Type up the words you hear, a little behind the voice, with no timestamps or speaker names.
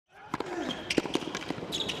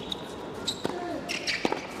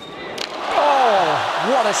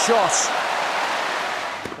a shot.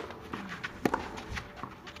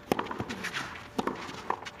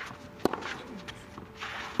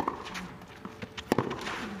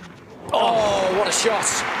 Oh, what a shot.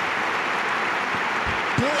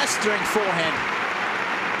 Blistering forehand.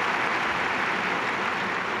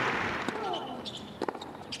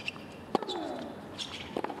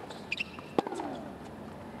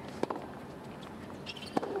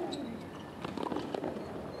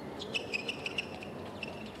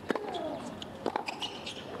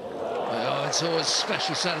 It's always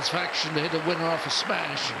special satisfaction to hit a winner off a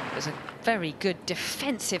smash. It was a very good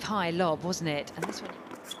defensive high lob, wasn't it? And this one.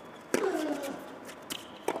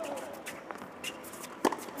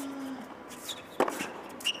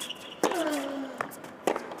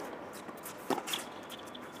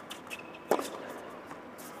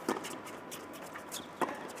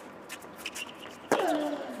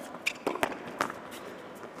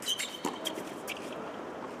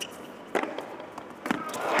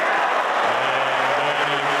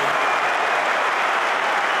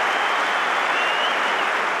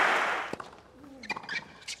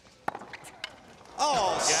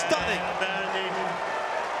 Stunning.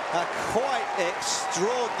 A quite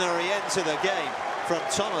extraordinary end to the game from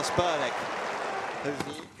Tomas Berdych.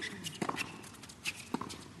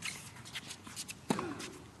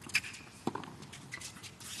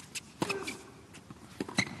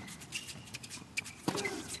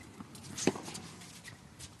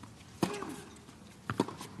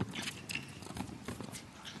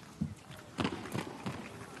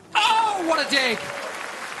 Oh, what a dig!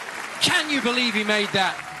 Can you believe he made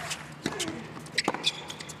that?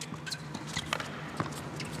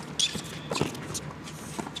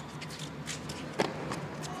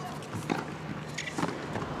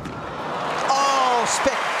 Oh,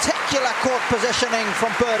 spectacular court positioning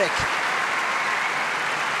from Berdych.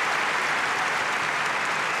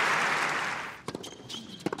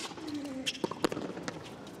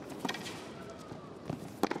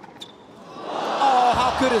 Oh,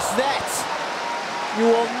 how good is that? You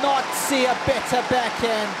will not see a better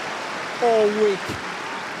backhand all week.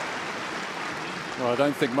 Well, I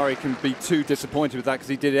don't think Murray can be too disappointed with that because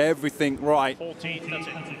he did everything right. 14, that's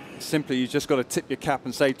it. Simply, you just got to tip your cap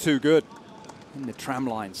and say too good in the tram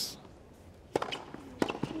lines.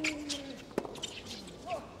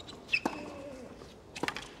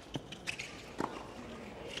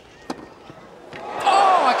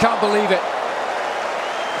 Oh, I can't believe it.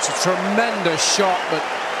 It's a tremendous shot, but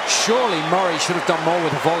surely Murray should have done more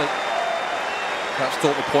with the volley. Perhaps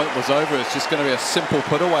thought the point was over. It's just going to be a simple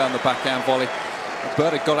put away on the backhand volley.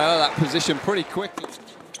 Berdych got out of that position pretty quickly.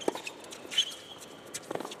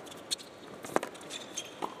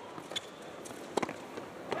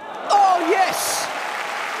 Oh, yes!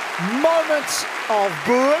 Moments of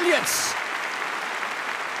brilliance.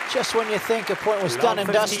 Just when you think a point was done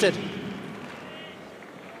and dusted.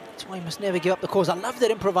 That's why you must never give up the cause. I love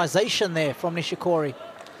that improvisation there from Nishikori.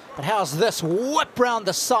 But how's this whip round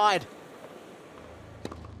the side?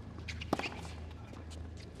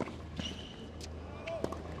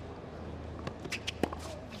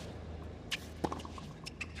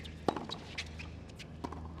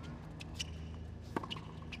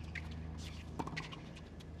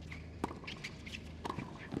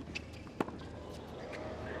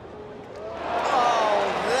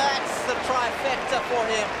 Trifecta for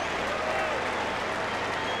him.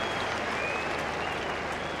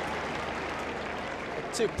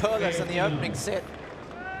 Two perlers in the opening set.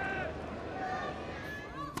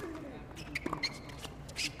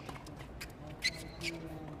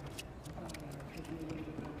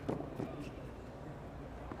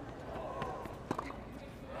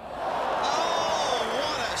 Oh,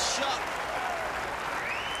 what a shot.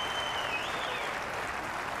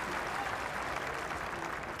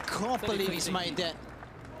 Can't believe he's made that.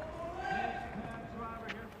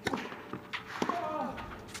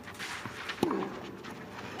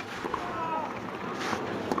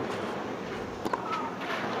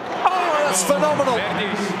 Oh, that's phenomenal.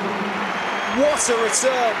 What a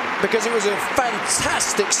return, because it was a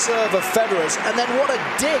fantastic serve of Federer's, and then what a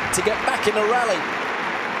dig to get back in a rally.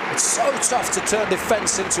 It's so tough to turn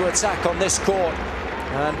defence into attack on this court,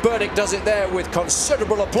 and Berdych does it there with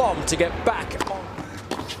considerable aplomb to get back on.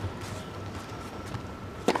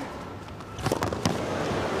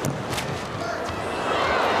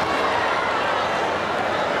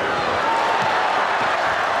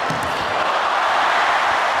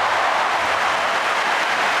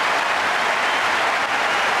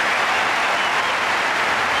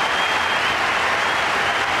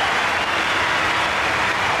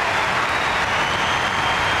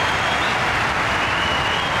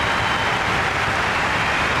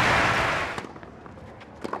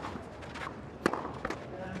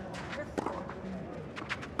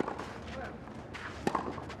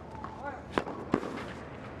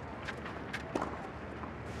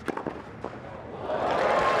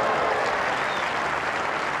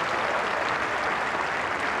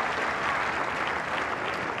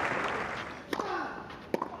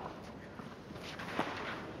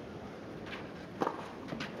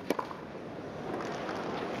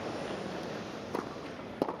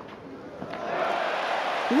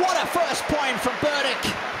 What a first point from Berdych.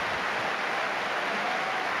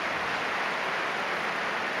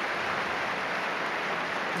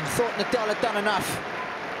 I thought Nadal had done enough.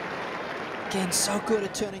 Again, so good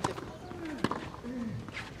at turning.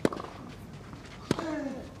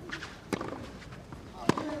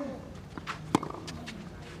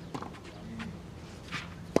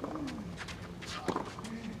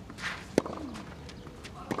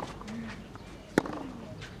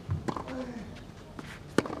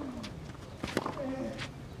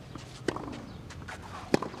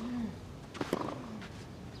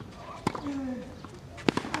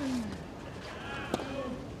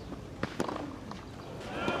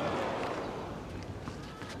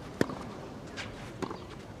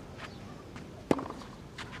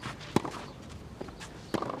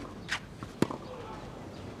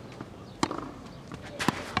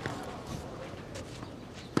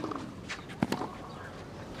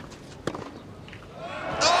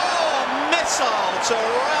 To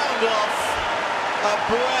round off a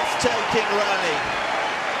breathtaking rally.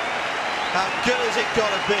 How good has it got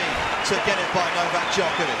to be to get it by Novak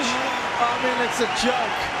Djokovic? I mean, it's a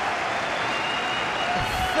joke. A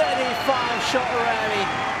 35-shot rally.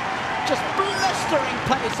 Just blistering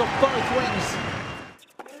pace of both wings.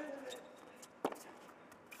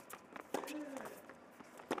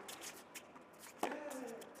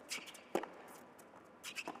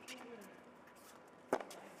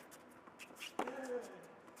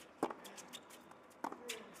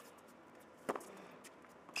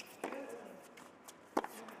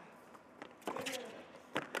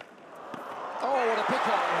 Oh, what a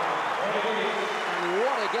pickup.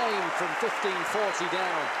 What a game from 15-40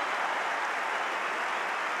 down.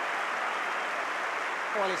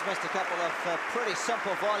 Well, he's missed a couple of pretty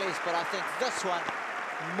simple volleys, but I think this one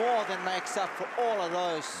more than makes up for all of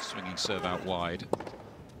those. Swinging serve out wide.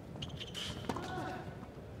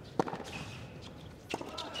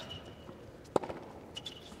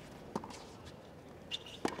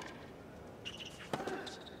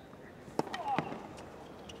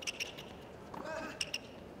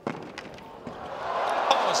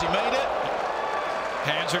 He made it.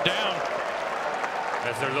 Hands are down.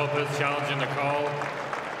 Mr. Lopez challenging the call.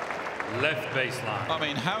 Left baseline. I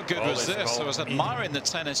mean, how good was this? I was admiring the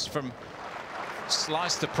tennis from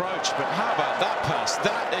sliced approach, but how about that pass?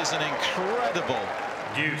 That is an incredible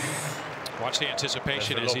deuce. Watch the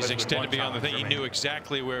anticipation as he's extended beyond the thing. He knew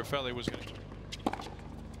exactly where Feli was going to.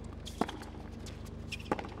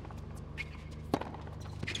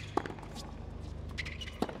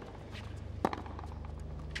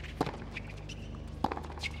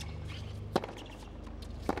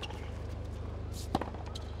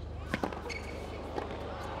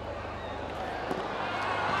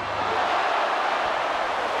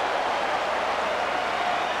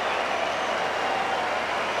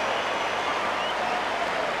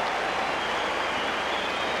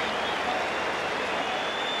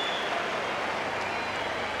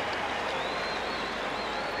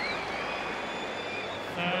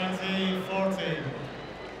 Forty.